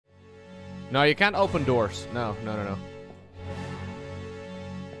No, you can't open doors. No, no, no, no.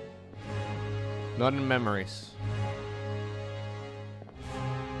 Not in memories.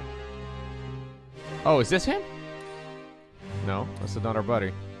 Oh, is this him? No, that's another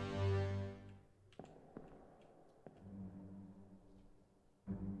buddy.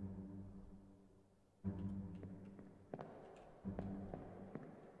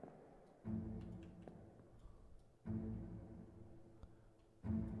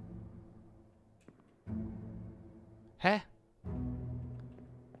 Huh?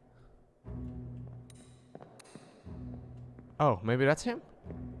 Oh, maybe that's him?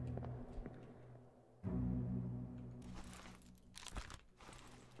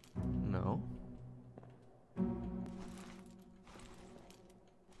 No.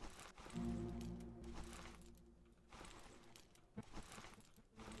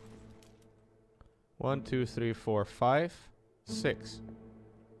 One, two, three, four, five, six.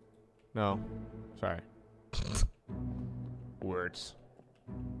 No. Sorry. Words.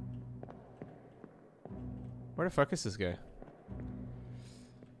 Where the fuck is this guy?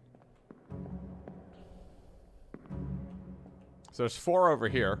 So there's 4 over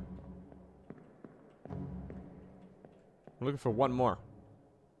here. I'm looking for one more.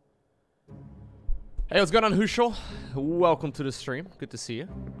 Hey, what's going on, Hushel? Welcome to the stream. Good to see you.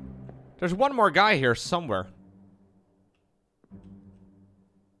 There's one more guy here somewhere.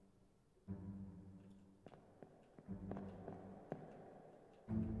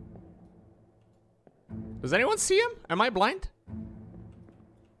 Does anyone see him? Am I blind?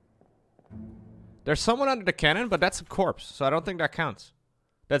 There's someone under the cannon, but that's a corpse, so I don't think that counts.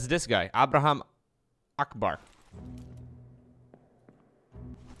 That's this guy, Abraham Akbar.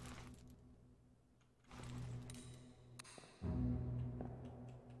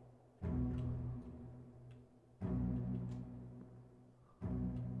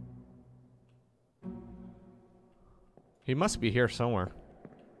 He must be here somewhere.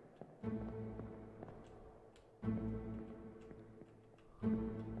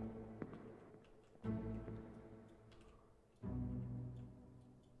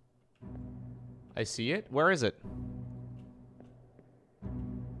 I see it? Where is it?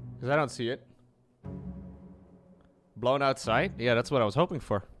 Because I don't see it. Blown outside? Yeah, that's what I was hoping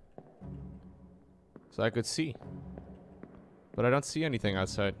for. So I could see. But I don't see anything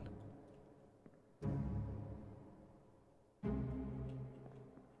outside.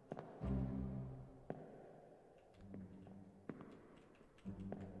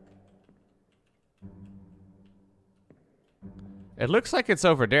 It looks like it's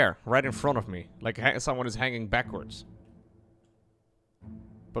over there, right in front of me. Like someone is hanging backwards.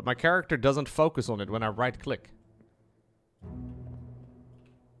 But my character doesn't focus on it when I right click.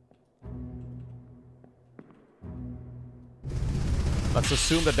 Let's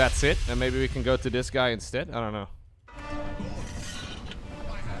assume that that's it, and maybe we can go to this guy instead. I don't know.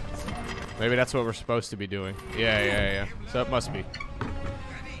 Maybe that's what we're supposed to be doing. Yeah. So it must be.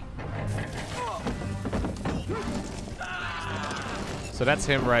 So that's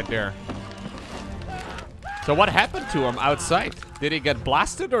him right there. So what happened to him outside? Did he get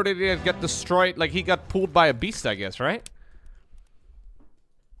blasted or did he get destroyed? Like he got pulled by a beast, I guess, right?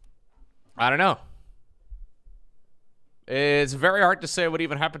 I don't know. It's very hard to say what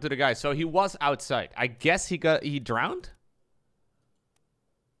even happened to the guy. So he was outside. I guess he drowned?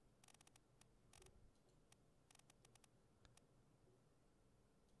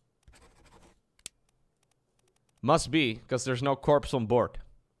 Must be, because there's no corpse on board.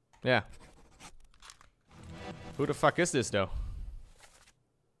 Yeah. Who the fuck is this, though?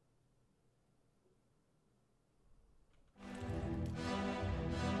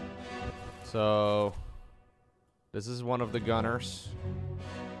 So... this is one of the gunners.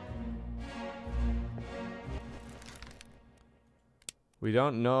 We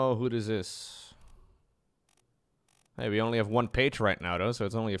don't know who this is. Hey, we only have one page right now, though, so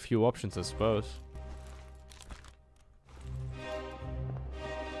it's only a few options, I suppose.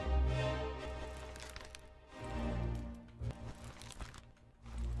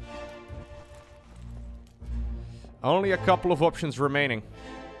 Only a couple of options remaining.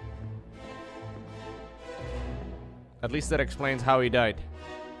 At least that explains how he died.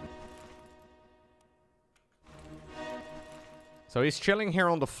 So he's chilling here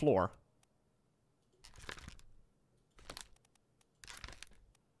on the floor.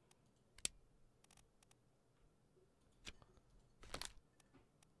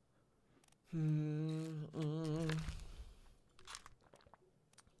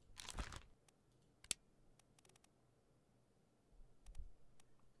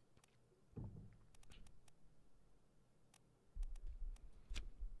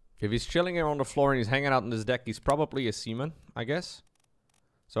 If he's chilling here on the floor and he's hanging out on this deck, he's probably a seaman, I guess.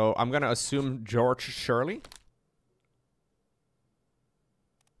 So I'm gonna assume George Shirley.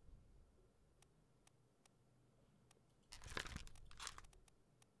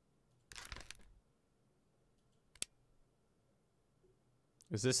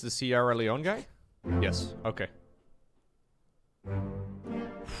 Is this the Sierra Leone guy? Yes, okay.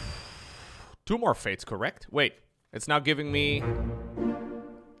 2 more fates, correct? Wait, it's now giving me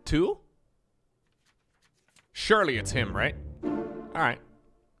 2? Surely it's him, right? Alright.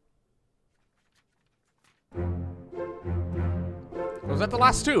 Was that the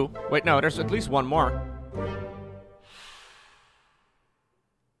last 2? Wait, no, there's at least 1 more.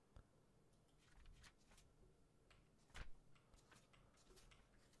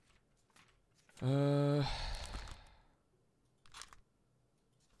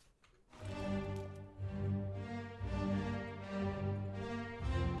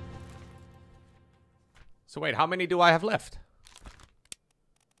 So wait, how many do I have left?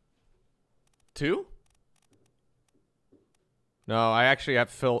 2? No, I actually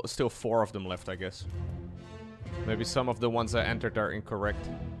have still 4 of them left, I guess. Maybe some of the ones I entered are incorrect.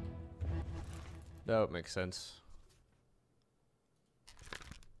 That would make sense.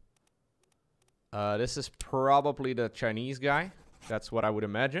 This is probably the Chinese guy. That's what I would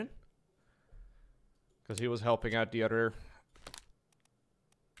imagine. Because he was helping out the other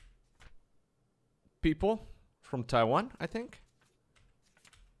people from Taiwan, I think.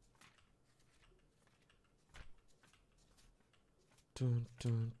 Dun,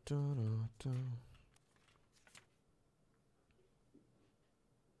 dun, dun, dun, dun.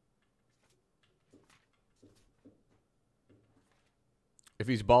 If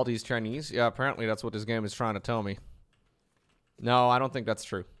he's bald, he's Chinese. Yeah, apparently that's what this game is trying to tell me. No, I don't think that's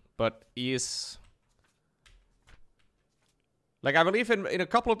true. But he is... Like, I believe in a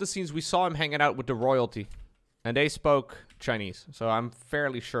couple of the scenes we saw him hanging out with the royalty. And they spoke Chinese. So I'm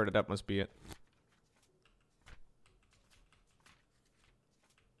fairly sure that that must be it.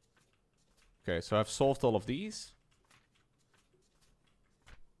 Okay, so I've solved all of these.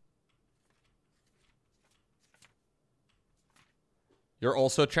 You're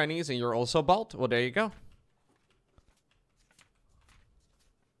also Chinese and you're also bald? Well, there you go.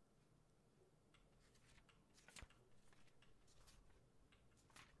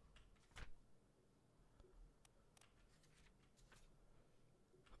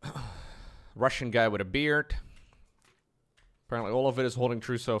 Russian guy with a beard. Apparently all of it is holding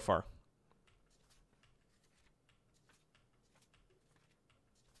true so far.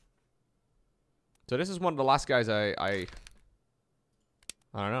 So this is one of the last guys I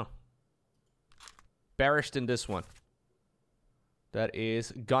don't know. Perished in this one. That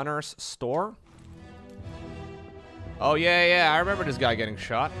is Gunner's Store. Oh, yeah, I remember this guy getting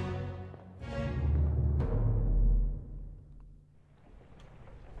shot.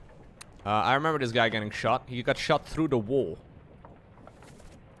 I remember this guy getting shot. He got shot through the wall.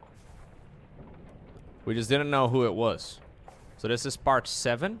 We just didn't know who it was. So this is part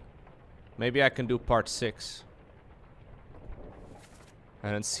 7. Maybe I can do part 6.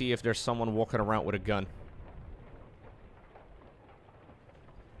 And then see if there's someone walking around with a gun.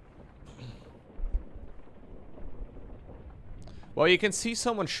 Well, you can see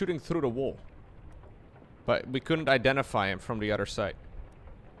someone shooting through the wall. But we couldn't identify him from the other side.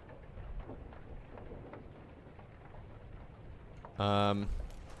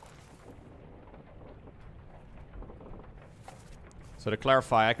 So to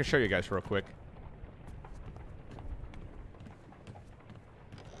clarify, I can show you guys real quick.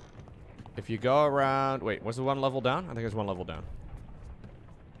 If you go around... Wait, was it 1 level down? I think it's 1 level down.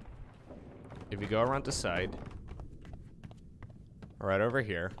 If you go around the side... Right over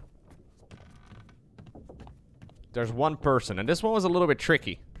here... There's 1 person, and this one was a little bit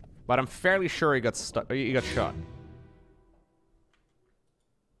tricky. But I'm fairly sure he got shot.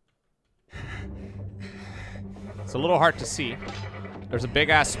 It's a little hard to see. There's a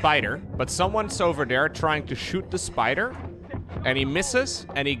big-ass spider, but someone's over there trying to shoot the spider, and he misses,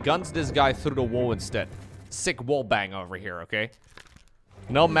 and he guns this guy through the wall instead. Sick wall bang over here, okay?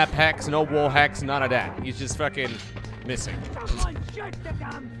 No map hacks, no wall hacks, none of that. He's just fucking missing. Someone shoot the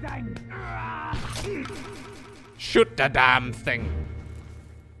damn thing! Shoot the damn thing.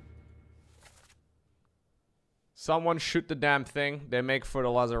 Someone shoot the damn thing. They make for the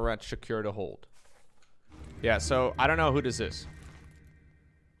lazarette, secure the hold. Yeah, so I don't know who this is.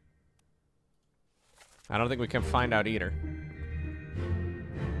 I don't think we can find out either.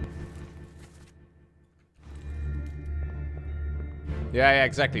 Yeah,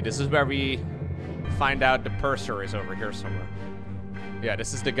 exactly. This is where we find out the purser is over here somewhere. Yeah,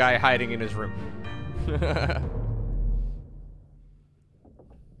 this is the guy hiding in his room.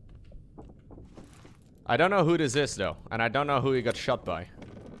 I don't know who this is, though. And I don't know who he got shot by.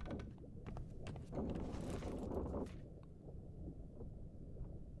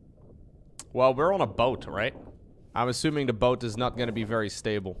 Well, we're on a boat, right? I'm assuming the boat is not going to be very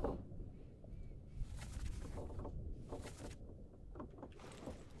stable.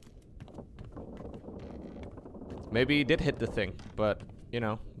 Maybe he did hit the thing, but, you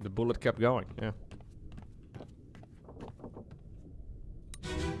know, the bullet kept going, yeah.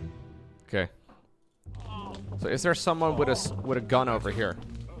 Okay. So is there someone with a gun over here?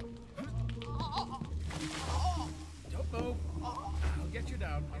 Don't move. I'll get you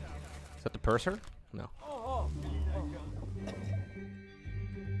down. Is that the purser? No.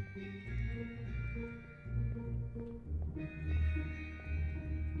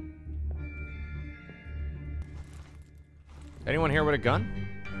 Anyone here with a gun?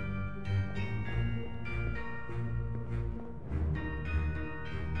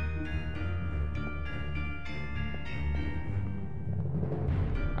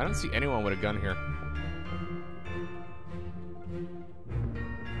 I don't see anyone with a gun here.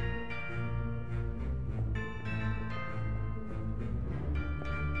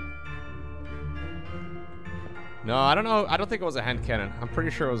 No, I don't know. I don't think it was a hand cannon. I'm pretty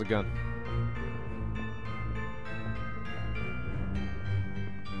sure it was a gun.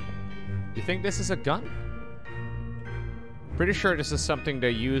 You think this is a gun? Pretty sure this is something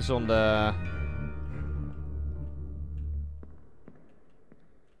they use on the...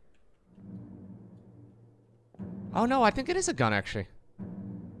 Oh no, I think it is a gun actually.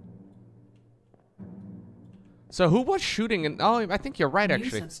 So who was shooting? And oh, I think you're right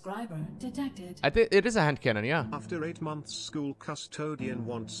actually. New subscriber detected. It is a hand cannon, yeah. After 8 months, school custodian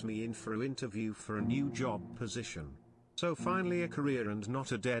wants me in for an interview for a new job position. So finally a career and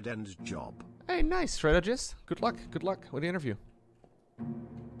not a dead-end job. Hey, nice strategist. Good luck with the interview.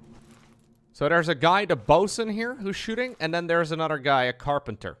 So there's a guy, the bosun here, who's shooting, and then there's another guy, a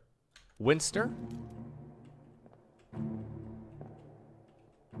carpenter. Winster.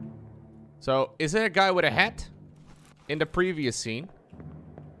 So, is it a guy with a hat? In the previous scene?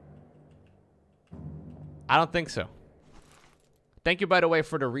 I don't think so. Thank you, by the way,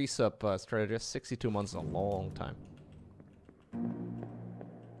 for the resub, strategist. 62 months is a long time.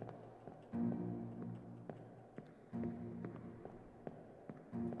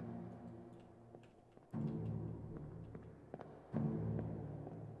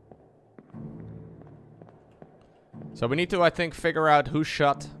 So we need to, I think, figure out who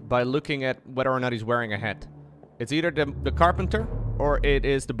shot by looking at whether or not he's wearing a hat. It's either the carpenter or it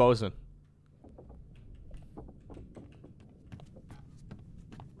is the bosun.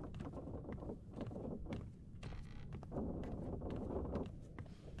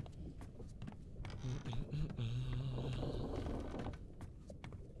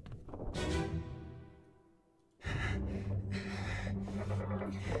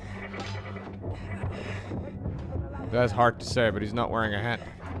 That's hard to say, but he's not wearing a hat.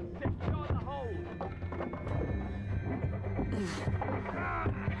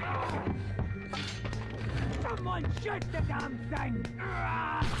 Someone shoot the damn thing!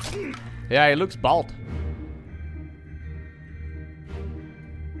 Yeah, he looks bald.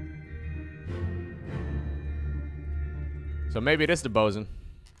 So maybe it is the bosun.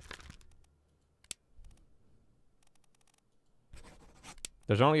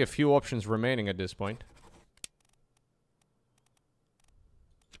 There's only a few options remaining at this point.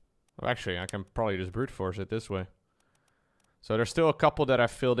 Well, actually, I can probably just brute force it this way. So there's still a couple that I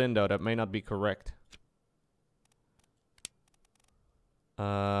filled in, though, that may not be correct.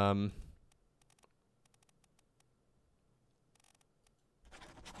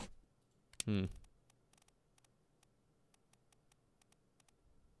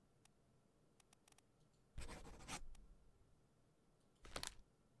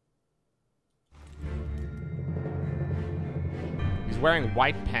 He's wearing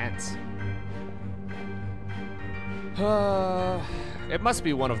white pants. It must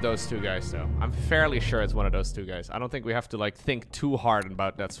be one of those two guys, though. I'm fairly sure it's one of those two guys. I don't think we have to, like, think too hard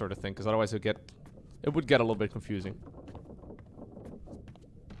about that sort of thing, because otherwise it would get a little bit confusing.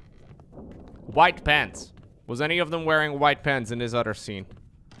 White pants. Was any of them wearing white pants in this other scene?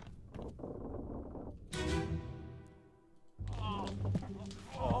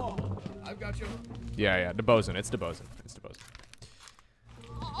 I've got you. Yeah, the bosun. It's the bosun. It's the bosun.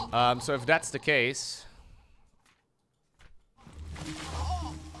 So if that's the case...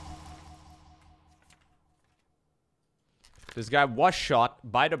 This guy was shot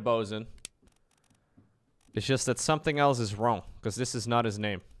by the bosun. It's just that something else is wrong, because this is not his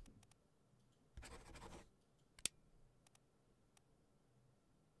name.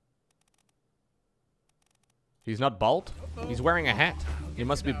 He's not bald? He's wearing a hat. He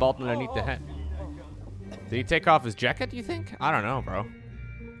must be bald underneath the hat. Did he take off his jacket, you think? I don't know, bro.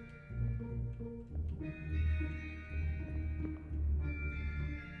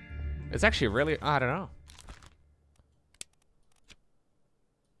 It's actually really... I don't know.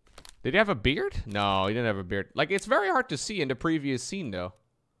 Did he have a beard? No, he didn't have a beard. Like, it's very hard to see in the previous scene, though.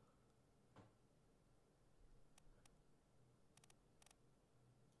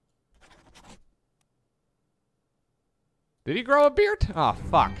 Did he grow a beard? Oh,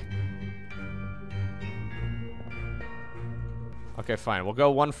 fuck. Okay, fine. We'll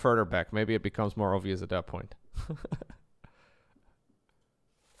go one further back. Maybe it becomes more obvious at that point.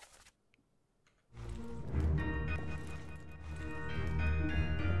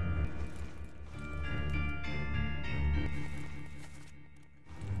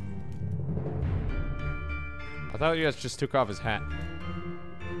 I thought he just took off his hat.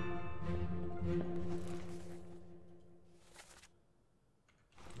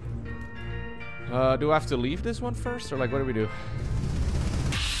 Do I have to leave this one first? Or like, what do we do?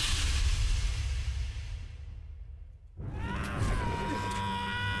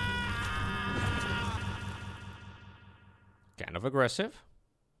 Kind of aggressive.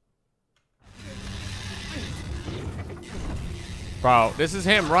 Bro, this is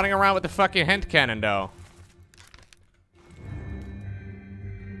him running around with the fucking hand cannon, though.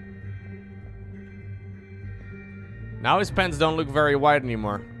 Now his pants don't look very wide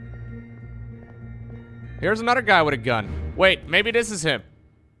anymore. Here's another guy with a gun. Wait, maybe this is him.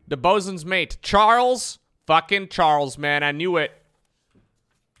 The bosun's mate. Charles? Fucking Charles, man. I knew it.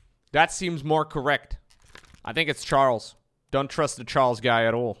 That seems more correct. I think it's Charles. Don't trust the Charles guy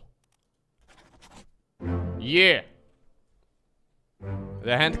at all. Yeah.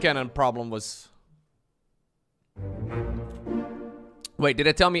 The hand cannon problem was... Wait, did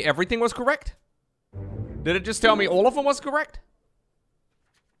it tell me everything was correct? Did it just tell me all of them was correct?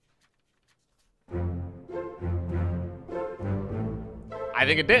 I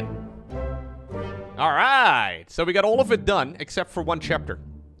think it did. Alright. So we got all of it done, except for one chapter.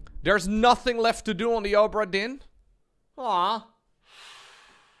 There's nothing left to do on the Obra Dinn. Aww.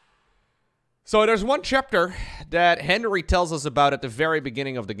 So there's one chapter that Henry tells us about at the very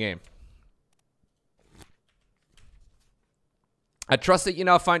beginning of the game. I trust that you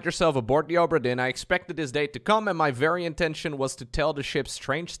now find yourself aboard the Obra Dinn. I expected this day to come, and my very intention was to tell the ship's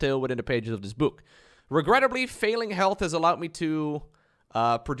strange tale within the pages of this book. Regrettably, failing health has allowed me to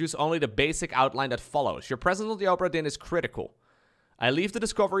produce only the basic outline that follows. Your presence on the Obra Dinn is critical. I leave the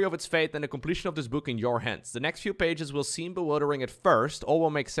discovery of its fate and the completion of this book in your hands. The next few pages will seem bewildering at first, all will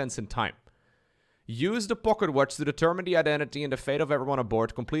make sense in time. Use the pocket watch to determine the identity and the fate of everyone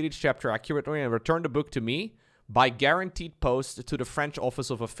aboard, complete each chapter accurately, and return the book to me by guaranteed post to the French Office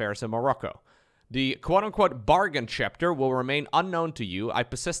of Affairs in Morocco. The quote-unquote bargain chapter will remain unknown to you. I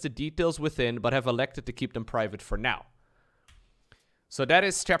possess the details within, but have elected to keep them private for now. So that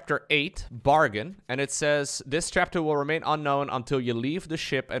is chapter 8, bargain, and it says, this chapter will remain unknown until you leave the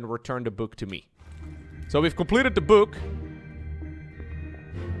ship and return the book to me. So we've completed the book.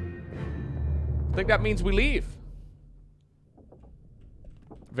 I think that means we leave.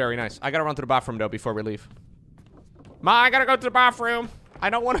 Very nice. I gotta run to the bathroom, though, before we leave. Ma, I gotta go to the bathroom. I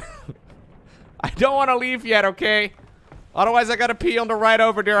don't want to... I don't want to leave yet, okay? Otherwise, I gotta pee on the ride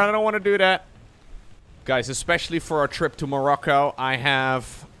over there, and I don't want to do that. Guys, especially for our trip to Morocco, I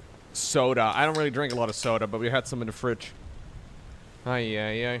have soda. I don't really drink a lot of soda, but we had some in the fridge. Ay,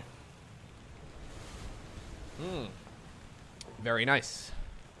 ay, ay. Very nice.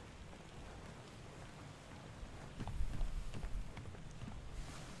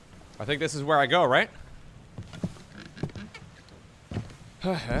 I think this is where I go, right?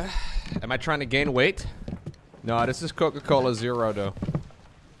 Am I trying to gain weight? No, this is Coca-Cola Zero, though.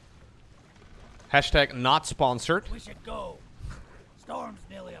 Hashtag not sponsored. We should go. Storm's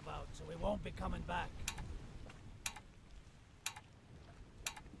nearly about, so we won't be coming back.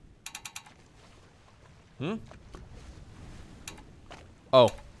 Oh,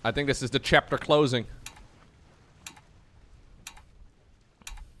 I think this is the chapter closing.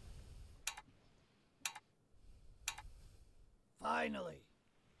 Finally.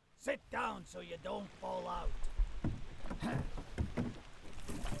 Sit down so you don't fall out.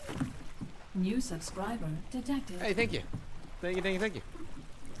 New subscriber detected. Hey, thank you. Thank you, thank you, thank you.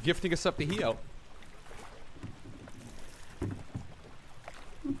 Gifting us up to Hio.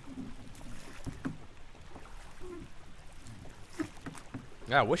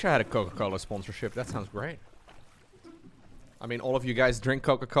 Yeah, I wish I had a Coca-Cola sponsorship. That sounds great. I mean, all of you guys drink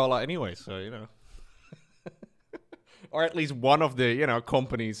Coca-Cola anyway, so, you know. Or at least one of the, you know,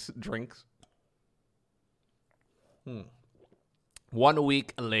 company's drinks. 1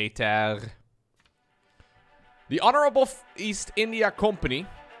 week later. The Honorable East India Company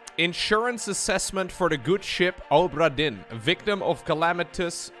insurance assessment for the good ship Obra Dinn, a victim of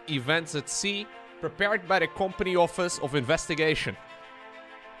calamitous events at sea, prepared by the Company Office of Investigation.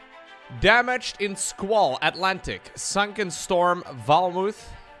 Damaged in squall Atlantic, sunk in storm Falmouth,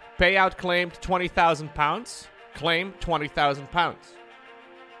 payout claimed £20,000, claim £20,000.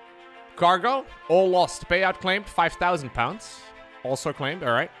 Cargo, all lost, payout claimed £5,000, also claimed,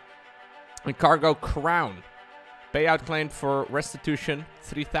 alright. And cargo Crown, payout claimed for restitution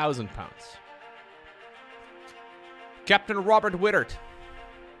 £3,000. Captain Robert Wittert,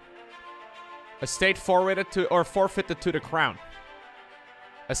 estate forfeited to the Crown.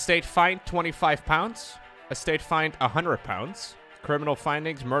 Estate fined £25. Estate fined £100. Criminal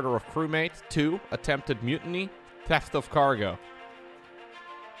findings: murder of crewmate. 2. Attempted mutiny. Theft of cargo.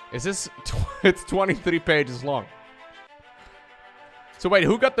 Is this... it's 23 pages long. So wait,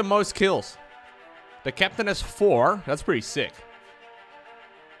 who got the most kills? The captain has 4. That's pretty sick.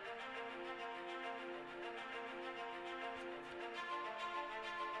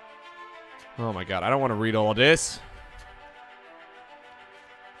 Oh my god, I don't want to read all of this.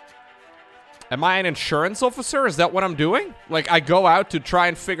 Am I an insurance officer? Is that what I'm doing? Like, I go out to try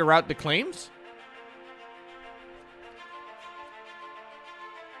and figure out the claims?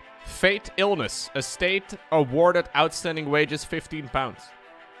 Fate, illness. Estate awarded outstanding wages £15.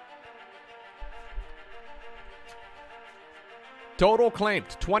 Total claimed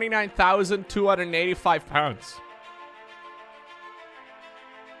 £29,285.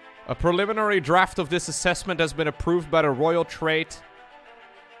 A preliminary draft of this assessment has been approved by the Royal Trade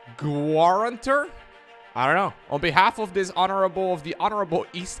Guarantor? I don't know. On behalf of the Honorable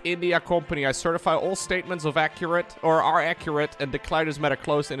East India Company, I certify all statements are accurate and declare this matter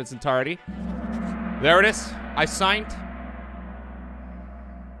closed in its entirety. There it is. I signed.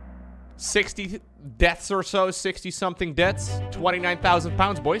 60 deaths or so, 60-something deaths,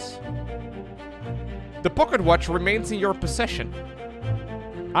 £29,000, boys. The pocket watch remains in your possession.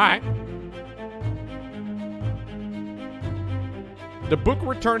 Alright. The book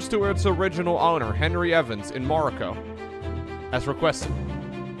returns to its original owner, Henry Evans, in Morocco, as requested.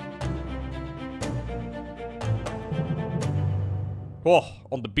 Oh,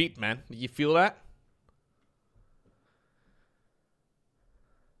 on the beat, man. Did you feel that?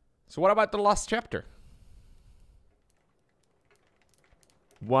 So what about the last chapter?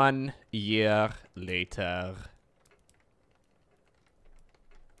 1 year later.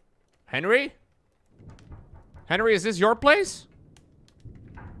 Henry? Henry, is this your place?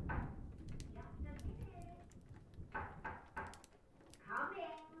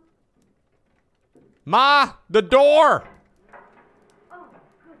 Ma! The door! Oh,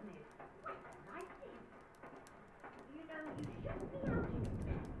 goodness. What a nice thing. You know, you shouldn't be out in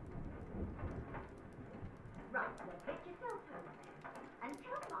bed. Right, well, get yourself home then. And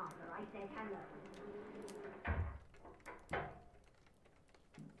tell Martha I said hello.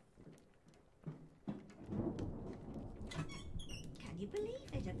 Can you believe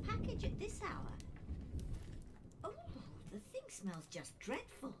it? A package at this hour? Oh, the thing smells just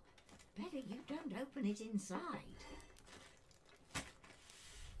dreadful. Better you don't open it inside.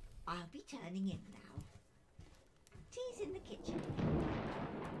 I'll be turning in now. Tea's in the kitchen.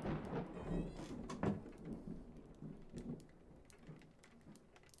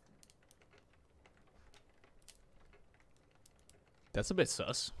 That's a bit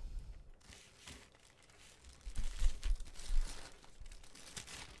sus.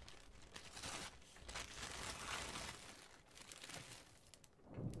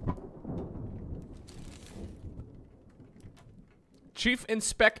 Chief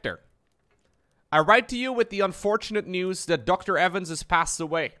Inspector, I write to you with the unfortunate news that Dr. Evans has passed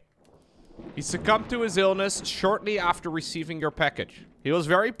away. He succumbed to his illness shortly after receiving your package. He was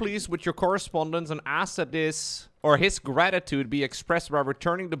very pleased with your correspondence and asked that his gratitude be expressed by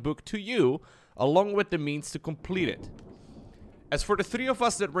returning the book to you, along with the means to complete it. As for the 3 of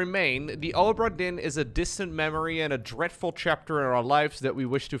us that remain, the Obra Dinn is a distant memory and a dreadful chapter in our lives that we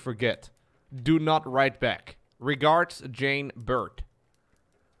wish to forget. Do not write back. Regards, Jane Bird.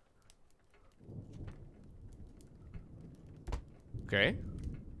 Okay.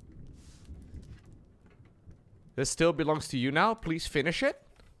 This still belongs to you now. Please finish it.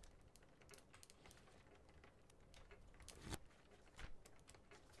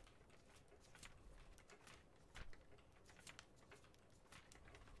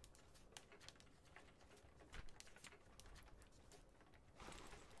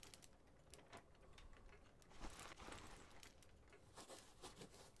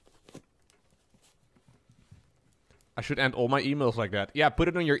 I should end all my emails like that. Yeah, put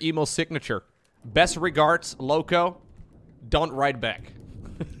it on your email signature. Best regards, Lowko. Don't write back.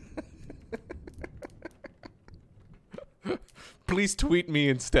 Please tweet me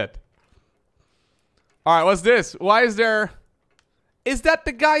instead. Alright, what's this? Why is there... Is that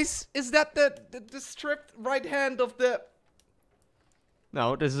the guy's... Is that the stripped right hand of the...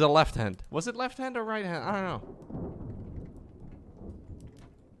 No, this is a left hand. Was it left hand or right hand? I don't know.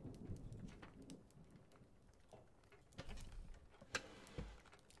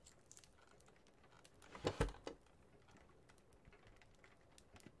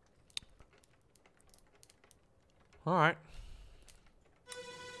 Alright.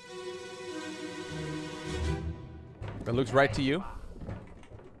 That looks right to you.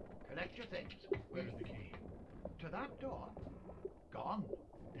 Collect your things. Where's the key? To that door. Gone.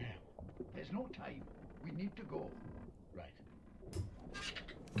 Damn. There's no time. We need to go. Right.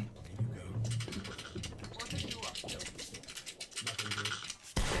 Here you go. What are you up to? Nothing good.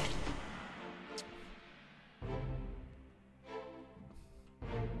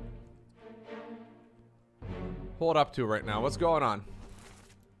 Hold up to right now. What's going on?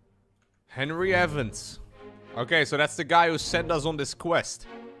 Henry Evans. Okay, so that's the guy who sent us on this quest.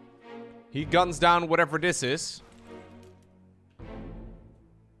 He guns down whatever this is.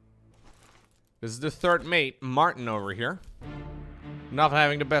 This is the third mate, Martin, over here. Not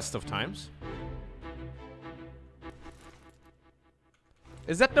having the best of times.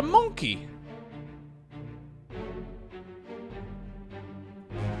 Is that the monkey?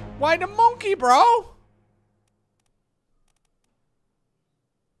 Why the monkey, bro?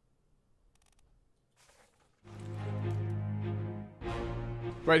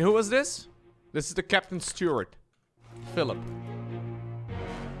 Wait, who was this? This is the Captain Steward. Philip.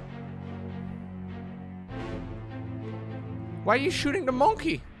 Why are you shooting the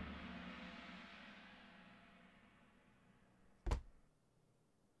monkey?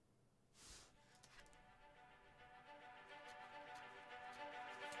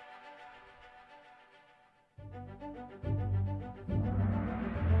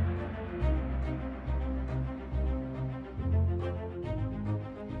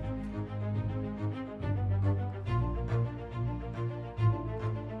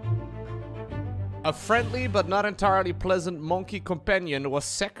 A friendly but not entirely pleasant monkey companion was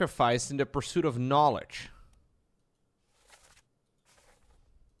sacrificed in the pursuit of knowledge.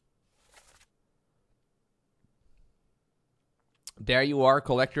 There you are,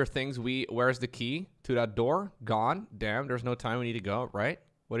 collect your things. Where's the key to that door? Gone. Damn, there's no time, we need to go, right?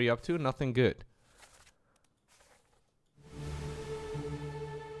 What are you up to? Nothing good.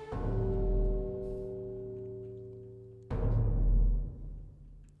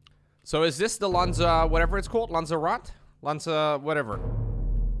 So is this the Lanza, whatever it's called? Lanzarote? Lanza, whatever.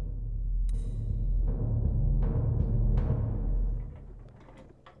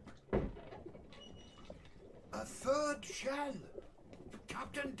 A third shell. The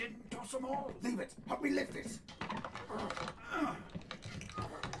captain didn't toss them all. Leave it. Help me lift this.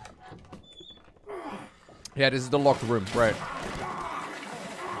 Yeah, this is the locked room, right.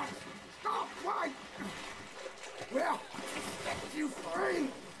 Stop! Why? Well, set you free.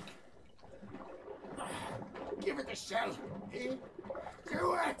 Give it the shell. Here.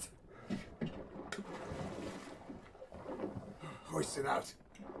 Do it. Hoist it out.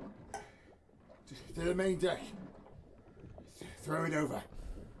 To the main deck. Throw it over.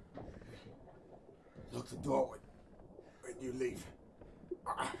 Lock the door when you leave.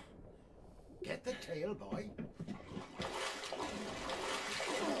 Get the tail, boy.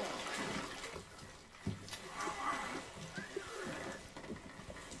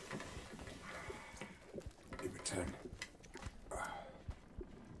 In return,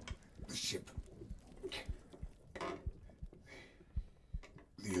 the ship.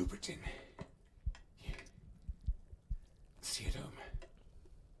 The Obra Dinn. See it home.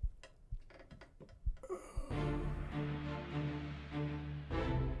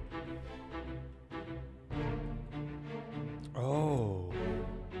 Oh.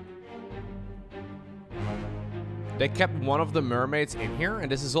 They kept one of the mermaids in here,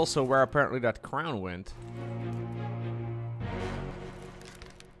 and this is also where apparently that crown went.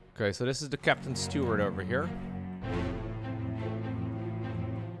 Okay, so this is the Captain Steward over here.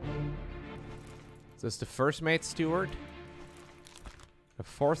 Is this the first mate steward? The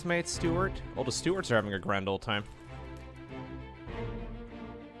fourth mate steward? All the stewards are having a grand old time.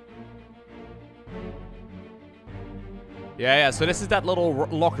 Yeah, so this is that little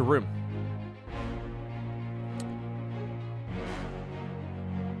locked room.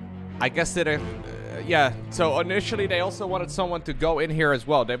 I guess that yeah, so initially they also wanted someone to go in here as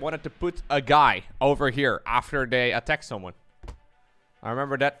well. They wanted to put a guy over here after they attack someone. I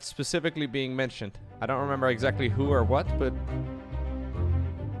remember that specifically being mentioned. I don't remember exactly who or what, but...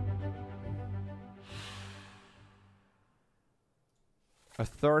 A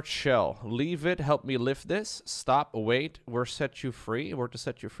third shell. Leave it, help me lift this. Stop, wait, we're set you free. We're to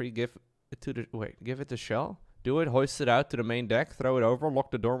set you free, give it to the... Wait, give it the shell. Do it, hoist it out to the main deck, throw it over,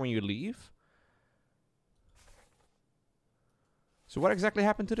 lock the door when you leave. So what exactly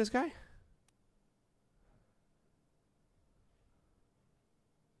happened to this guy?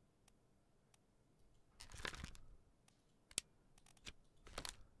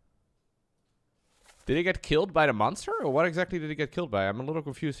 Did he get killed by the monster? Or what exactly did he get killed by? I'm a little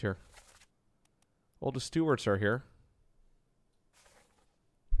confused here. All the stewards are here.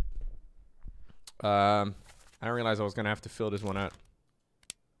 I didn't realize I was gonna have to fill this one out.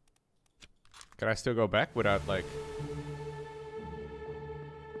 Can I still go back without, like...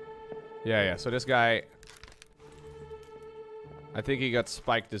 Yeah, so this guy... I think he got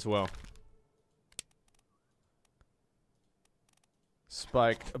spiked as well.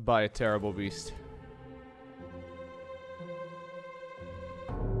 Spiked by a terrible beast.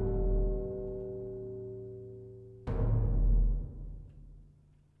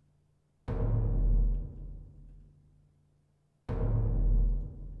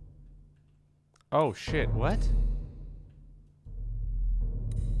 Oh shit, what?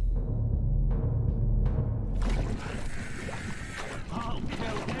 I'll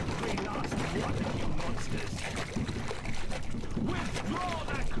kill every last one of you monsters. Withdraw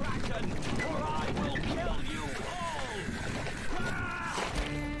the Kraken, or I will kill you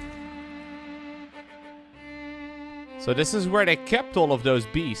all! So this is where they kept all of those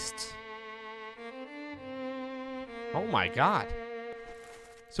beasts. Oh my god.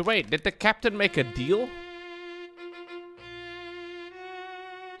 So wait, did the captain make a deal?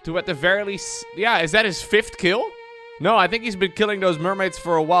 To at the very least... Yeah, is that his 5th kill? No, I think he's been killing those mermaids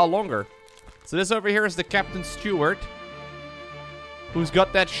for a while longer. So this over here is the captain steward. Who's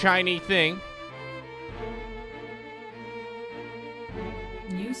got that shiny thing.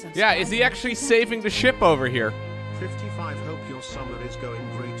 Yeah, is he actually saving the ship over here? 55, hope your summer is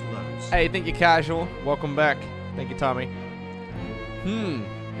going great, loves. Hey, thank you, Casual. Welcome back. Thank you, Tommy.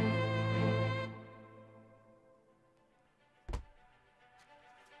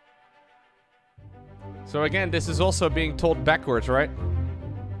 So again, this is also being told backwards, right?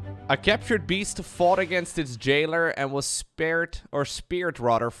 A captured beast fought against its jailer and was spared, or speared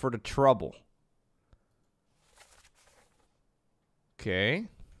rather, for the trouble. Okay.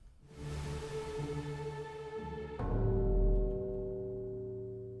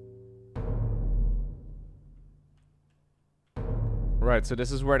 Right, so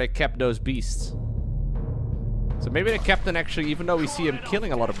this is where they kept those beasts. So maybe the captain actually, even though we see him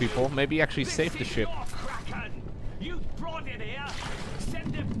killing a lot of people, maybe he actually saved the ship. You brought it here.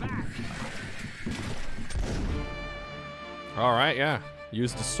 Send it back. Alright, yeah.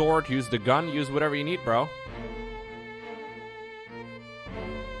 Use the sword, use the gun, use whatever you need, bro.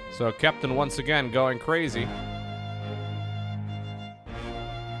 So captain once again going crazy.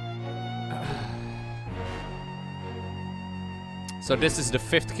 So this is the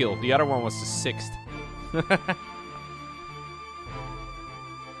 5th kill. The other one was the 6th.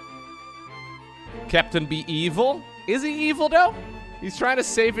 Captain be evil? Is he evil though? He's trying to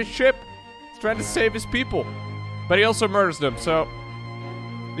save his ship. He's trying to save his people. But he also murders them, so...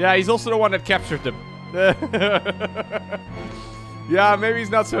 Yeah, he's also the one that captured them. Yeah, maybe he's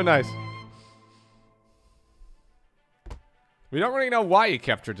not so nice. We don't really know why he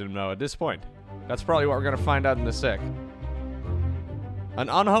captured them though at this point. That's probably what we're gonna find out in a sec. An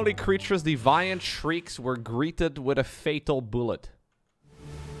unholy creature's defiant shrieks were greeted with a fatal bullet.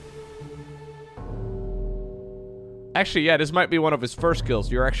 Actually, yeah, this might be one of his first kills.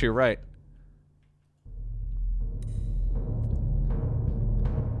 You're actually right.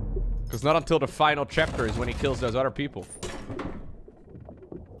 Because not until the final chapter is when he kills those other people.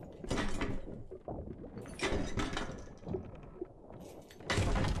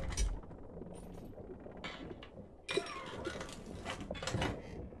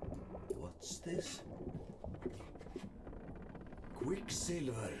 What's this?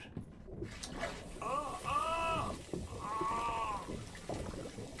 Quicksilver.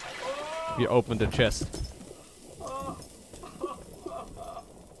 He opened the chest.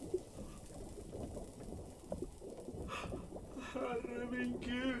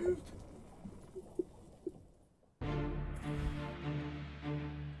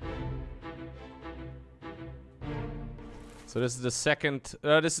 So this is the second...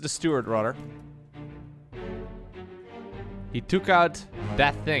 this is the steward, rather. He took out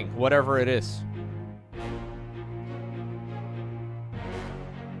that thing, whatever it is.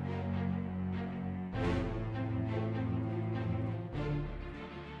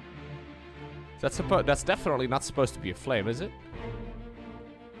 That's definitely not supposed to be a flame, is it?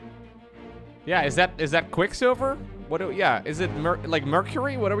 Yeah, is that Quicksilver? Yeah, is it like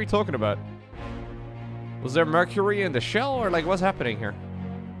mercury? What are we talking about? Was there mercury in the shell, or like what's happening here?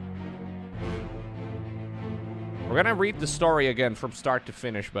 We're gonna read the story again from start to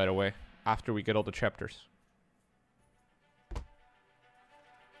finish, by the way, after we get all the chapters.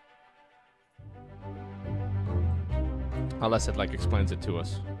 Unless it like explains it to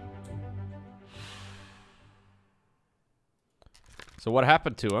us. So what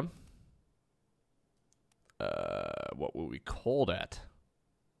happened to him? What would we call that?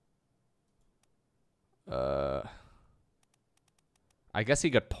 I guess he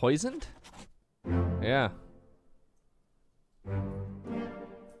got poisoned? Yeah.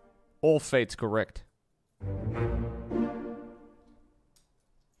 All fates correct.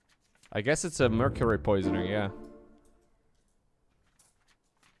 I guess it's a mercury poisoning, yeah.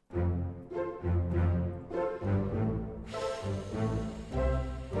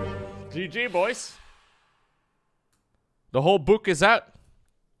 GG, boys. The whole book is out.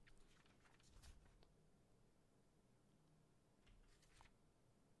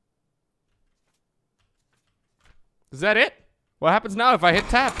 Is that it? What happens now if I hit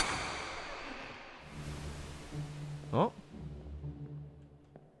tab? Oh.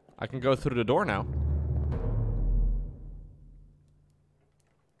 I can go through the door now.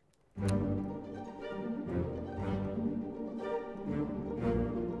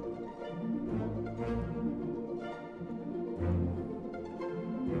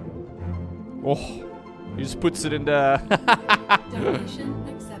 Oh, he just puts it in the... Donation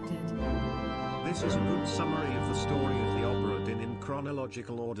accepted. This is a good summary of the story of the Obra Dinn in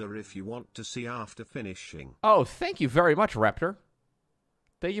chronological order if you want to see after finishing. Oh, thank you very much, Raptor.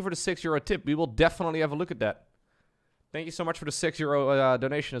 Thank you for the €6 tip. We will definitely have a look at that. Thank you so much for the €6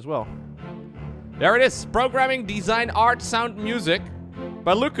 donation as well. There it is. Programming, design, art, sound, music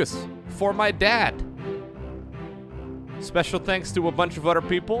by Lucas for my dad. Special thanks to a bunch of other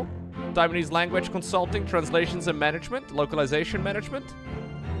people. Taiwanese language consulting, translations and management, localization management.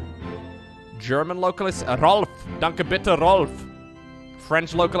 German localization, Rolf, danke bitte Rolf.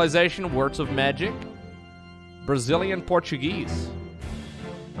 French localization, words of magic. Brazilian Portuguese.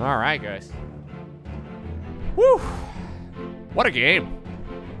 Alright, guys. Woo! What a game.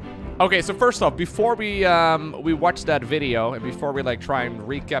 Okay, so first off, before we watch that video, and before we like try and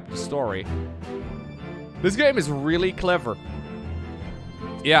recap the story, this game is really clever.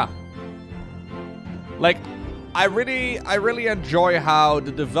 Yeah. Like, I really enjoy how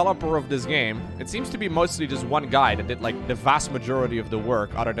the developer of this game, it seems to be mostly just one guy that did like the vast majority of the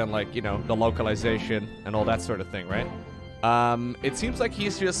work, other than like, you know, the localization and all that sort of thing, right? It seems like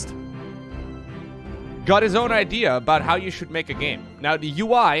he's just got his own idea about how you should make a game. Now, the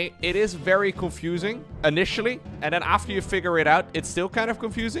UI, it is very confusing initially, and then after you figure it out, it's still kind of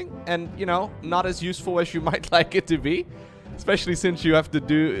confusing and, you know, not as useful as you might like it to be. Especially since you have to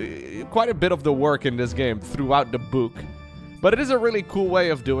do quite a bit of the work in this game throughout the book. But it is a really cool way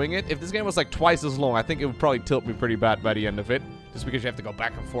of doing it. If this game was like twice as long, I think it would probably tilt me pretty bad by the end of it. Just because you have to go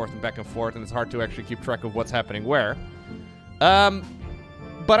back and forth, and it's hard to actually keep track of what's happening where.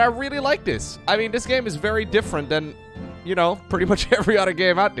 But I really like this. I mean, this game is very different than, you know, pretty much every other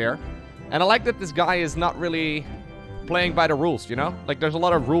game out there. And I like that this guy is not really playing by the rules, you know? Like, there's a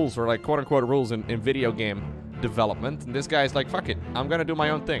lot of rules, or like quote-unquote rules in video game development, and this guy's like, fuck it, I'm gonna do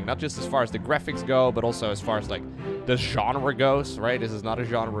my own thing, not just as far as the graphics go, but also as far as like the genre goes, right? This is not a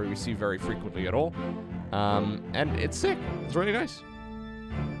genre we see very frequently at all, and it's sick. It's really nice.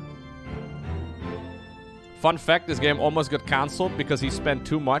 Fun fact, this game almost got cancelled because he spent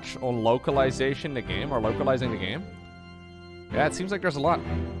too much on localizing the game. Yeah, it seems like there's a lot.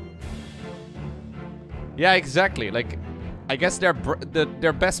 Yeah, exactly. Like, I guess they're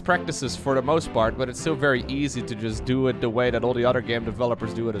best practices for the most part, but it's still very easy to just do it the way that all the other game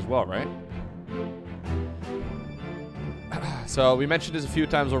developers do it as well, right? So we mentioned this a few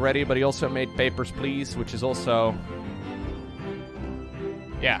times already, but he also made Papers, Please, which is also,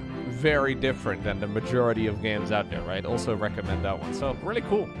 yeah, very different than the majority of games out there, right? Also recommend that one. So really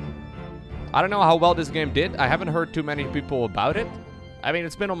cool. I don't know how well this game did. I haven't heard too many people about it. I mean,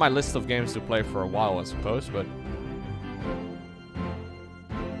 it's been on my list of games to play for a while, I suppose, but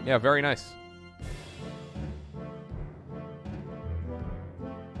yeah, very nice.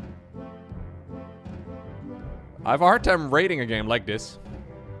 I have a hard time rating a game like this.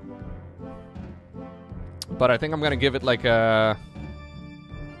 But I think I'm gonna give it like a...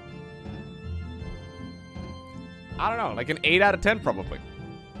 I don't know, like an 8 out of 10 probably.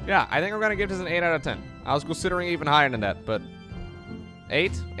 Yeah, I think I'm gonna give this an 8 out of 10. I was considering even higher than that, but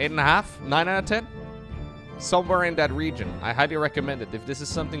 8, 8.5, 9 out of 10? Somewhere in that region. I highly recommend it. If this is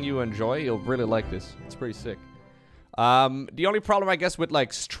something you enjoy, you'll really like this. It's pretty sick. The only problem, I guess, with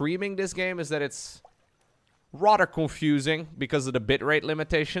like streaming this game is that it's rather confusing because of the bitrate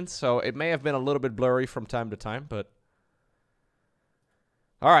limitations. So it may have been a little bit blurry from time to time, but...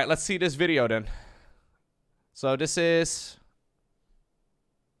 Alright, let's see this video then. So this is...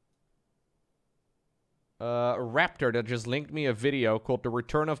 a Raptor that just linked me a video called The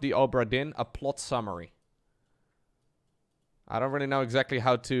Return of the Obra Dinn, a plot summary. I don't really know exactly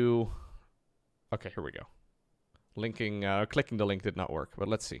how to... Okay, here we go. Linking, clicking the link did not work, but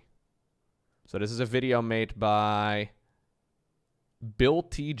let's see. So this is a video made by Bill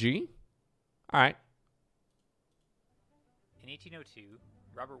TG. Alright. In 1802,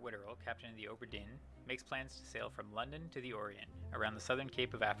 Robert Witterell, captain of the Obra Dinn, makes plans to sail from London to the Orient, around the southern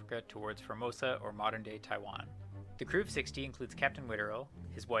cape of Africa towards Formosa or modern-day Taiwan. The crew of 60 includes Captain Witterell,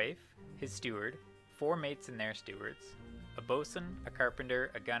 his wife, his steward, 4 mates and their stewards, a boatswain, a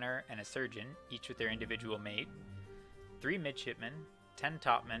carpenter, a gunner, and a surgeon, each with their individual mate, 3 midshipmen, 10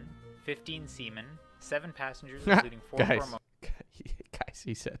 topmen, 15 seamen, 7 passengers, including 4 Guys,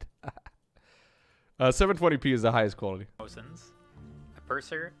 he said. 720p is the highest quality. Foremosans, a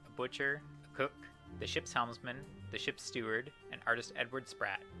purser, a butcher, a cook, the ship's helmsman, the ship's steward, and artist Edward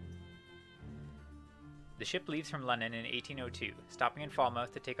Spratt. The ship leaves from London in 1802, stopping in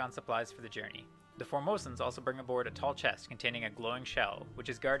Falmouth to take on supplies for the journey. The Formosans also bring aboard a tall chest containing a glowing shell, which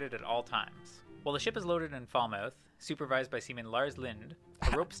is guarded at all times. While the ship is loaded in Falmouth, supervised by seaman Lars Lind,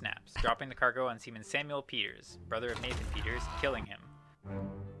 a rope snaps, dropping the cargo on seaman Samuel Peters, brother of Nathan Peters, killing him.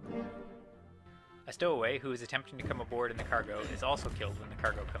 A stowaway who is attempting to come aboard in the cargo is also killed when the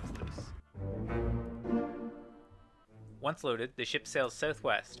cargo comes loose. Once loaded, the ship sails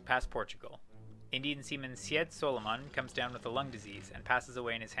southwest, past Portugal. Indian seaman Syed Solomon comes down with a lung disease and passes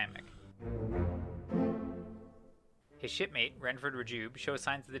away in his hammock. His shipmate, Renford Rajub, shows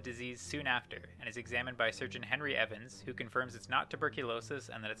signs of the disease soon after and is examined by surgeon Henry Evans, who confirms it's not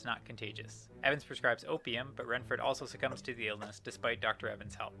tuberculosis and that it's not contagious. Evans prescribes opium, but Renford also succumbs to the illness despite Dr.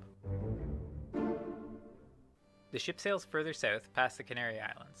 Evans' help. The ship sails further south past the Canary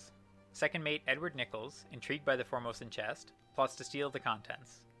Islands. Second mate Edward Nichols, intrigued by the Formosan chest, plots to steal the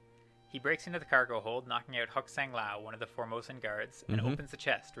contents. He breaks into the cargo hold, knocking out Huk Sang Lao, one of the Formosan guards, and opens the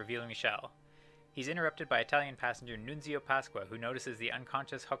chest, revealing a shell. He's interrupted by Italian passenger Nunzio Pasqua, who notices the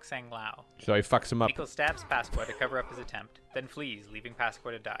unconscious Huk Sang Lao. So he fucks him up. Nichols stabs Pasqua to cover up his attempt, then flees, leaving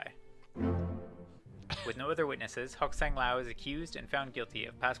Pasqua to die. With no other witnesses, Huk Sang Lao is accused and found guilty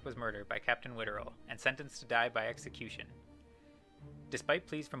of Pasqua's murder by Captain Witterell, and sentenced to die by execution. Despite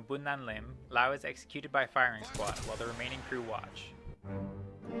pleas from Bun Nan Lim, Lao is executed by firing squad while the remaining crew watch.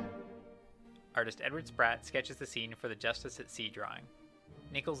 Artist Edward Spratt sketches the scene for the Justice at Sea drawing.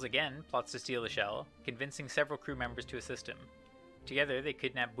 Nichols again plots to steal the shell, convincing several crew members to assist him. Together, they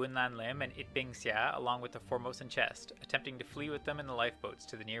kidnap Bun Lan Lim and It Bing Xia along with the Formosan chest, attempting to flee with them in the lifeboats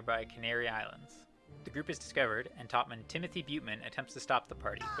to the nearby Canary Islands. The group is discovered, and topman Timothy Buteman attempts to stop the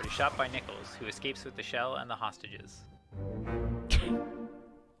party, but is shot by Nichols, who escapes with the shell and the hostages.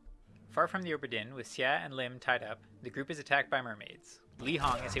 Far from the Obra Dinn, with Xia and Lim tied up, the group is attacked by mermaids. Li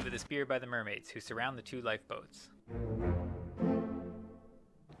Hong is hit with a spear by the mermaids, who surround the 2 lifeboats.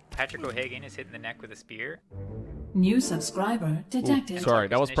 Patrick O'Hagan is hit in the neck with a spear. New subscriber detected. Ooh, sorry,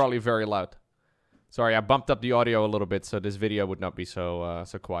 that was probably very loud. Sorry, I bumped up the audio a little bit so this video would not be so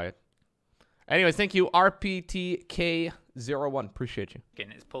quiet. Anyways, thank you, RPTK01. Appreciate you.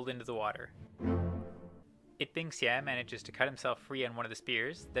 Is pulled into the water. It Bing Xia manages to cut himself free on one of the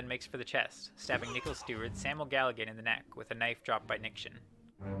spears, then makes for the chest, stabbing Nichols' steward Samuel Galligan in the neck with a knife dropped by Niction.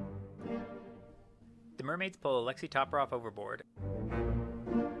 The mermaids pull Alexei Toporov overboard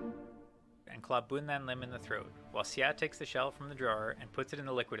and claw Bun Nan Lim in the throat, while Xia takes the shell from the drawer and puts it in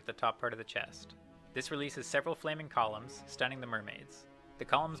the liquid at the top part of the chest. This releases several flaming columns, stunning the mermaids. The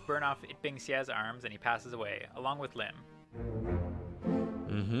columns burn off It Bing Xia's arms and he passes away, along with Lim.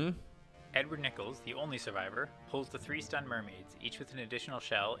 Edward Nichols, the only survivor, pulls the 3 stunned mermaids, each with an additional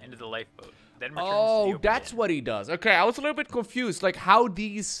shell, into the lifeboat, then returns to the Obra that's Dinn. what he does. Okay, I was a little bit confused, like how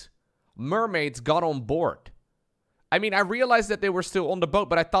these mermaids got on board. I mean, I realized that they were still on the boat,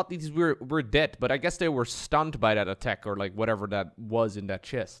 but I thought these were dead, but I guess they were stunned by that attack, or like whatever that was in that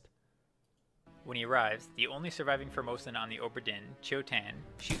chest. When he arrives, the only surviving Formosan on the Obra Dinn, Cho Tan,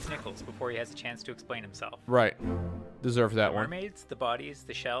 shoots Nichols before he has a chance to explain himself. Right. Deserve that The one. mermaids, the bodies,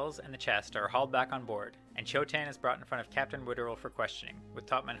 the shells, and the chest are hauled back on board, and Cho Tan is brought in front of Captain Witterell for questioning, with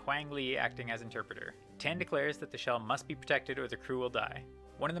Topman Huang Li acting as interpreter. Tan declares that the shell must be protected or the crew will die.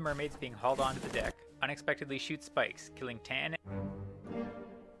 One of the mermaids being hauled onto the deck unexpectedly shoots spikes, killing Tan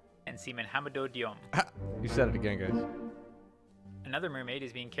and Seaman Hamado Diom. You said it again, guys. Another mermaid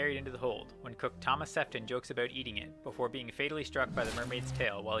is being carried into the hold when cook Thomas Sefton jokes about eating it before being fatally struck by the mermaid's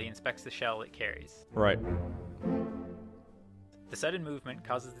tail while he inspects the shell it carries. Right. The sudden movement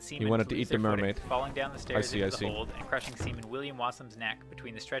causes the seaman wanted to lose eat the their footing, mermaid. falling down the stairs into I the see. hold and crushing seaman William Wassom's neck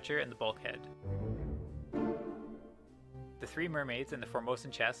between the stretcher and the bulkhead. The three mermaids and the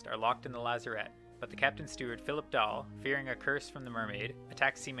Formosan chest are locked in the lazarette, but the captain's steward Philip Dahl, fearing a curse from the mermaid,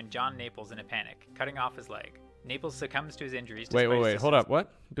 attacks seaman John Naples in a panic, cutting off his leg. Naples succumbs to his injuries. Wait, despite hold assistance. up.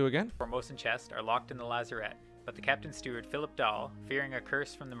 What? Do again? Formosan chest are locked in the lazarette, but the captain's steward Philip Dahl, fearing a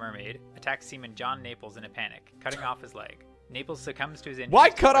curse from the mermaid, attacks seaman John Naples in a panic, cutting off his leg. Naples succumbs to his injuries. Why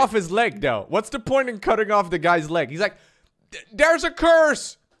cut off his leg, though? What's the point in cutting off the guy's leg? He's like, there's a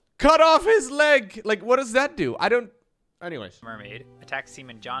curse! Cut off his leg! Like, what does that do? I don't... Anyways. Mermaid attacks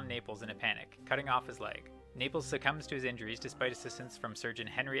seaman John Naples in a panic, cutting off his leg. Naples succumbs to his injuries despite assistance from surgeon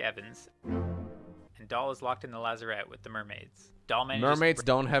Henry Evans, and Dahl is locked in the lazarette with the mermaids. Dahl manages Mermaids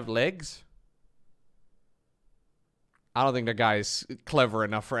don't have legs? I don't think the guy's clever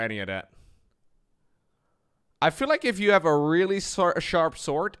enough for any of that. I feel like if you have a really sharp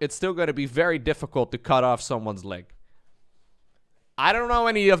sword, it's still going to be very difficult to cut off someone's leg. I don't know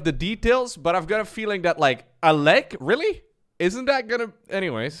any of the details, but I've got a feeling that, like, a leg? Really? Isn't that going to...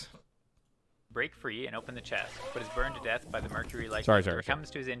 Anyways. break free and open the chest, but is burned to death by the mercury-like comes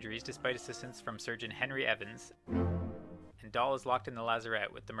to his injuries despite assistance from surgeon Henry Evans, and Dahl is locked in the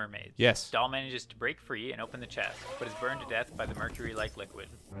lazarette with the mermaids. Yes. Dahl manages to break free and open the chest, but is burned to death by the mercury-like liquid.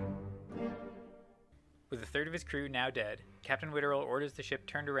 With a third of his crew now dead, Captain Witterell orders the ship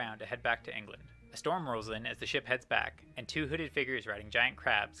turned around to head back to England. A storm rolls in as the ship heads back, and two hooded figures riding giant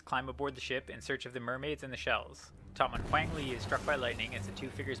crabs climb aboard the ship in search of the mermaids and the shells. Topman Huang Li is struck by lightning as the two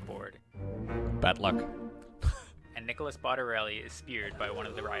figures board. Bad luck. And Nicholas Bottarelli is speared by one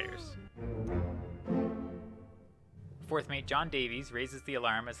of the riders. Fourth mate John Davies raises the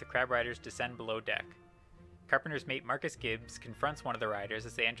alarm as the crab riders descend below deck. Carpenter's mate Marcus Gibbs confronts one of the riders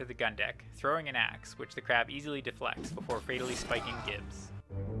as they enter the gun deck, throwing an axe, which the crab easily deflects before fatally spiking Gibbs.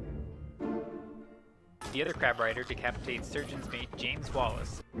 The other crab rider decapitates surgeon's mate James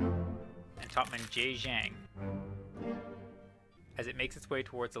Wallace and topman Jay Zhang as it makes its way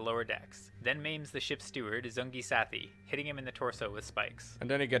towards the lower decks, then maims the ship's steward Zungi Sathi, hitting him in the torso with spikes. And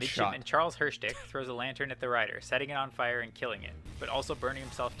then he gets shot. Midshipman Charles Herstick throws a lantern at the rider, setting it on fire and killing it, but also burning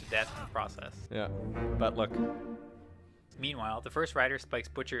himself to death in the process. Yeah, bad luck. Meanwhile, the first rider spikes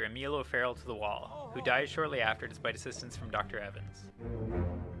butcher Emil O'Farrell to the wall, who dies shortly after despite assistance from Dr. Evans.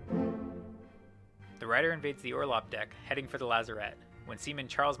 The rider invades the orlop deck, heading for the lazarette, when seaman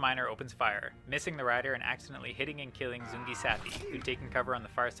Charles Miner opens fire, missing the rider and accidentally hitting and killing Zungi Sathi, who'd taken cover on the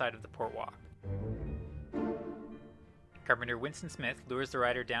far side of the port walk. Carpenter Winston Smith lures the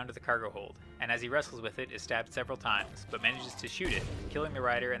rider down to the cargo hold, and as he wrestles with it is stabbed several times, but manages to shoot it, killing the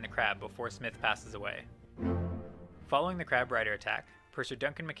rider and the crab before Smith passes away. Following the crab rider attack, Purser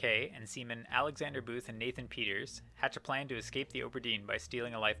Duncan McKay and seamen Alexander Booth and Nathan Peters hatch a plan to escape the Obra Dinn by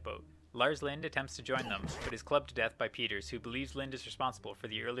stealing a lifeboat. Lars Lind attempts to join them, but is clubbed to death by Peters, who believes Lind is responsible for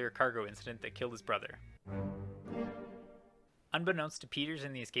the earlier cargo incident that killed his brother. Unbeknownst to Peters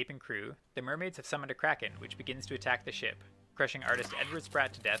and the escaping crew, the mermaids have summoned a kraken, which begins to attack the ship, crushing artist Edward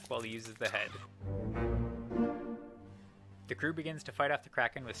Spratt to death while he uses the head. The crew begins to fight off the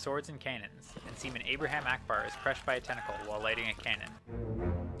kraken with swords and cannons, and seaman Abraham Akbar is crushed by a tentacle while lighting a cannon.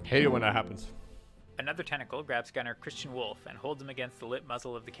 Hate it when that happens. Another tentacle grabs gunner Christian Wolf and holds him against the lit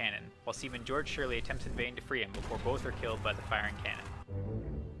muzzle of the cannon, while seaman George Shirley attempts in vain to free him before both are killed by the firing cannon.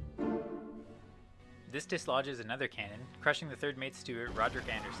 This dislodges another cannon, crushing the third mate's steward Roderick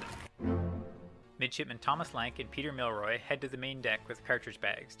Anderson. Midshipmen Thomas Lank and Peter Milroy head to the main deck with cartridge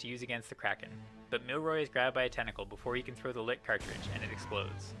bags to use against the kraken, but Milroy is grabbed by a tentacle before he can throw the lit cartridge and it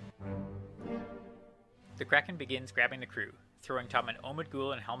explodes. The kraken begins grabbing the crew, throwing topman Omid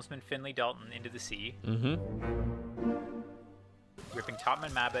Ghoul and helmsman Finley Dalton into the sea, ripping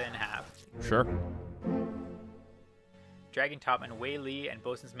topman Maba in half, Sure. dragging topman Wei Lee and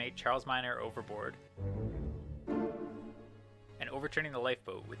bosun's mate Charles Miner overboard, and overturning the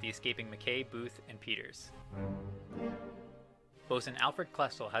lifeboat with the escaping McKay, Booth, and Peters. Bosun Alfred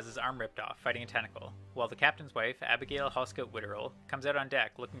Klestel has his arm ripped off fighting a tentacle, while the captain's wife, Abigail Hoscut Witterell, comes out on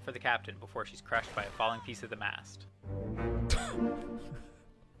deck looking for the captain before she's crushed by a falling piece of the mast.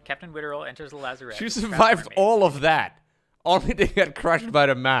 Captain Witterell enters the lazarette. She survived all of that, only to get crushed by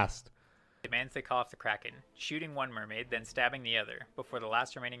the mast. Demands they call off the Kraken, shooting one mermaid, then stabbing the other, before the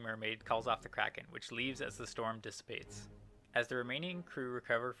last remaining mermaid calls off the Kraken, which leaves as the storm dissipates. As the remaining crew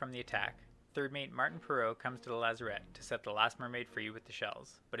recover from the attack, third mate Martin Perrault comes to the lazarette to set the last mermaid free with the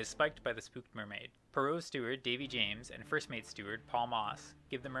shells, but is spiked by the spooked mermaid. Perrault's steward Davy James and first mate steward Paul Moss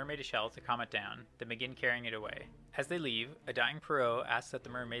give the mermaid a shell to calm it down, then begin carrying it away. As they leave, a dying Perrault asks that the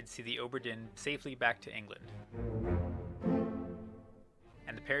mermaid see the Obra Dinn safely back to England.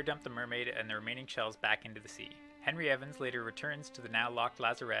 And the pair dump the mermaid and the remaining shells back into the sea. Henry Evans later returns to the now locked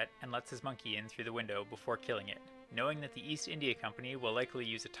lazarette and lets his monkey in through the window before killing it, knowing that the East India Company will likely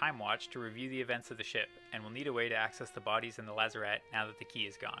use a time watch to review the events of the ship and will need a way to access the bodies in the lazarette now that the key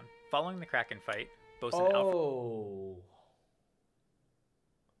is gone. Following the Kraken fight, Bosun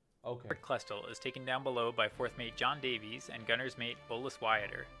Alfred Klestel is taken down below by fourth mate John Davies and gunner's mate Bolus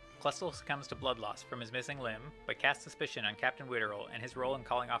Wyatter. Klestel succumbs to blood loss from his missing limb, but casts suspicion on Captain Witterell and his role in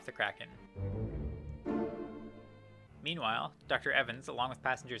calling off the Kraken. Meanwhile, Dr. Evans, along with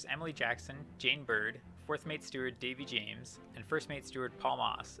passengers Emily Jackson, Jane Bird, fourth mate steward Davy James, and first mate steward Paul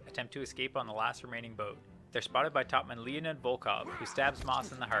Moss, attempt to escape on the last remaining boat. They're spotted by topman Leonid Volkov, who stabs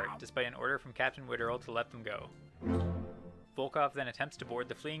Moss in the heart despite an order from Captain Witterell to let them go. Volkov then attempts to board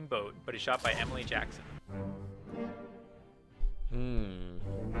the fleeing boat, but is shot by Emily Jackson.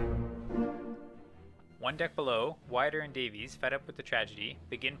 One deck below, Wyatter and Davies, fed up with the tragedy,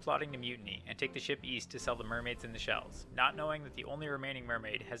 begin plotting to mutiny and take the ship east to sell the mermaids and the shells, not knowing that the only remaining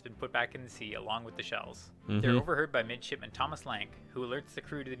mermaid has been put back in the sea along with the shells. They're overheard by midshipman Thomas Lank, who alerts the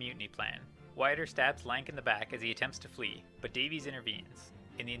crew to the mutiny plan. Wyatter stabs Lank in the back as he attempts to flee, but Davies intervenes.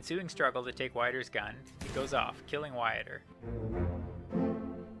 In the ensuing struggle to take Wyatter's gun, it goes off, killing Wyatter.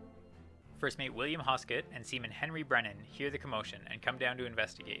 First mate William Hoscut and seaman Henry Brennan hear the commotion and come down to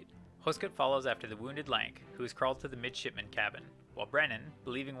investigate. Hoscut follows after the wounded Lank, who has crawled to the midshipman cabin, while Brennan,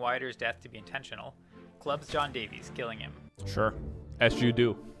 believing Wyatter's death to be intentional, clubs John Davies, killing him. Sure, as you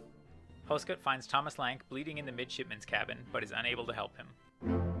do. Hoscut finds Thomas Lank bleeding in the midshipman's cabin, but is unable to help him.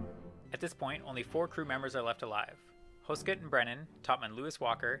 At this point, only 4 crew members are left alive. Hoscut and Brennan, topman Lewis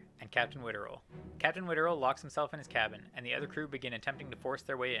Walker, and Captain Witterell. Captain Witterell locks himself in his cabin, and the other crew begin attempting to force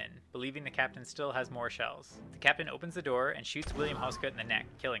their way in, believing the captain still has more shells. The captain opens the door and shoots William Hoscut in the neck,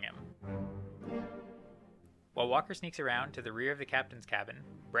 killing him. While Walker sneaks around to the rear of the captain's cabin,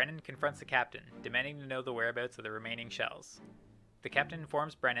 Brennan confronts the captain, demanding to know the whereabouts of the remaining shells. The captain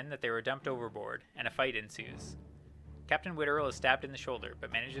informs Brennan that they were dumped overboard, and a fight ensues. Captain Witterell is stabbed in the shoulder,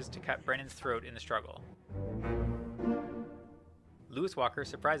 but manages to cut Brennan's throat in the struggle. Lewis Walker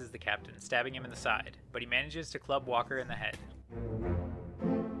surprises the captain, stabbing him in the side, but he manages to club Walker in the head.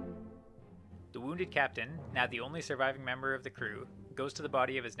 The wounded captain, now the only surviving member of the crew, goes to the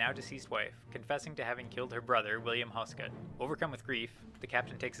body of his now deceased wife, confessing to having killed her brother, William Hoscut. Overcome with grief, the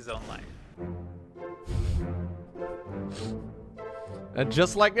captain takes his own life. And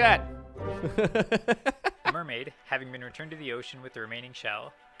just like that. The mermaid, having been returned to the ocean with the remaining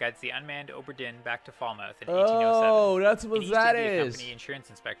shell, guides the unmanned Obra Dinn back to Falmouth in 1807. Oh, that's what that An East India is. Company insurance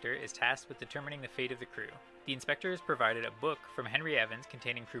inspector is tasked with determining the fate of the crew. The inspector is provided a book from Henry Evans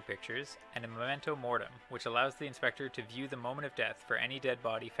containing crew pictures and a memento mortem, which allows the inspector to view the moment of death for any dead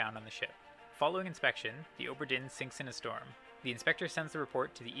body found on the ship. Following inspection, the Obra Dinn sinks in a storm. The inspector sends the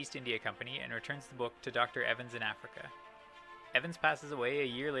report to the East India Company and returns the book to Dr. Evans in Africa. Evans passes away a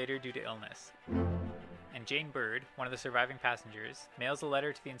year later due to illness. And Jane Bird, one of the surviving passengers, mails a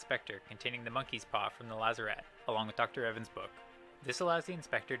letter to the inspector containing the monkey's paw from the lazarette, along with Dr. Evans' book. This allows the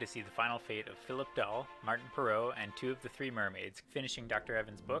inspector to see the final fate of Philip Dahl, Martin Perrault, and 2 of the 3 mermaids, finishing Dr.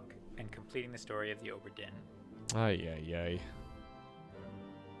 Evans' book and completing the story of the Obra Dinn. Ay, ay, ay.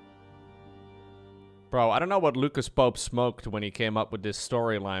 Bro, I don't know what Lucas Pope smoked when he came up with this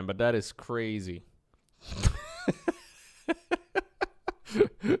storyline, but that is crazy.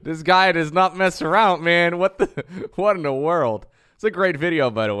 This guy does not mess around, man. What in the world? It's a great video,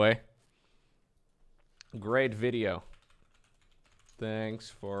 by the way. Great video. Thanks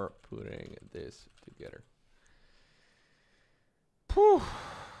for putting this together. Whew.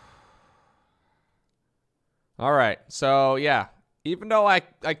 All right. So, yeah. Even though I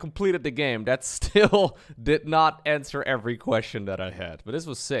completed the game, that still did not answer every question that I had. But this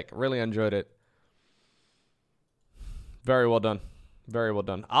was sick. Really enjoyed it. Very well done. Very well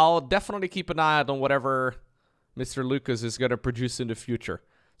done. I'll definitely keep an eye out on whatever Mr. Lucas is going to produce in the future.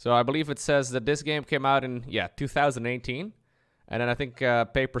 So I believe it says that this game came out in, 2018. And then I think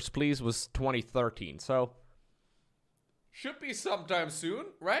Papers, Please was 2013. So, should be sometime soon,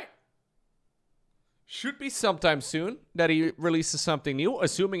 right? Should be sometime soon that he releases something new,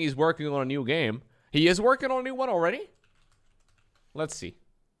 assuming he's working on a new game. He is working on a new one already? Let's see.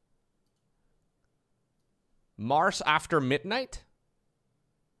 Mars After Midnight?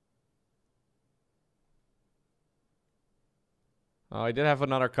 Oh, I did have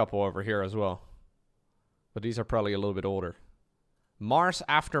another couple over here as well. But these are probably a little bit older. Mars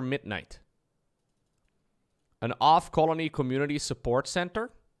After Midnight. An off-colony community support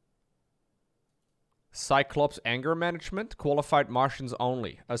center. Cyclops anger management. Qualified Martians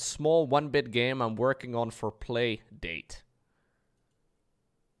only. A small 1-bit game I'm working on for play date.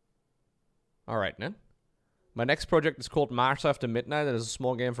 Alright, then. My next project is called Mars After Midnight. It is a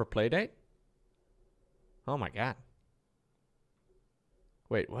small game for play date. Oh my god.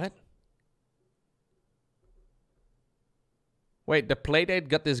 Wait, what? Wait, the playdate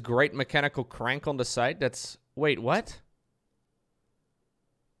got this great mechanical crank on the side that's... Wait, what?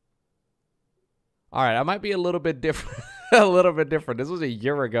 Alright, I might be a little bit different. A little bit different. This was a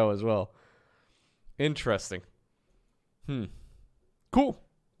year ago as well. Interesting. Cool.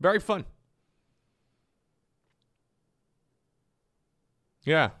 Very fun.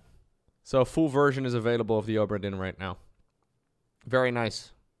 Yeah. So a full version is available of the Obra Dinn right now. Very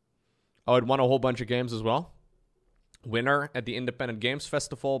nice. Oh, it won a whole bunch of games as well. Winner at the Independent Games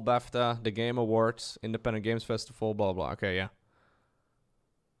Festival, BAFTA, the Game Awards, Independent Games Festival, blah, blah. Okay, yeah.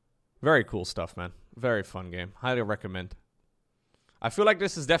 Very cool stuff, man. Very fun game. Highly recommend. I feel like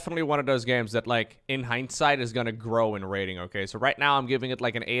this is definitely one of those games that, like, in hindsight is going to grow in rating, okay? So right now I'm giving it,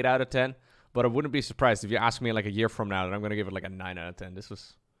 like, an 8 out of 10. But I wouldn't be surprised if you ask me, like, a year from now that I'm going to give it, like, a 9 out of 10. This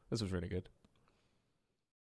was really good.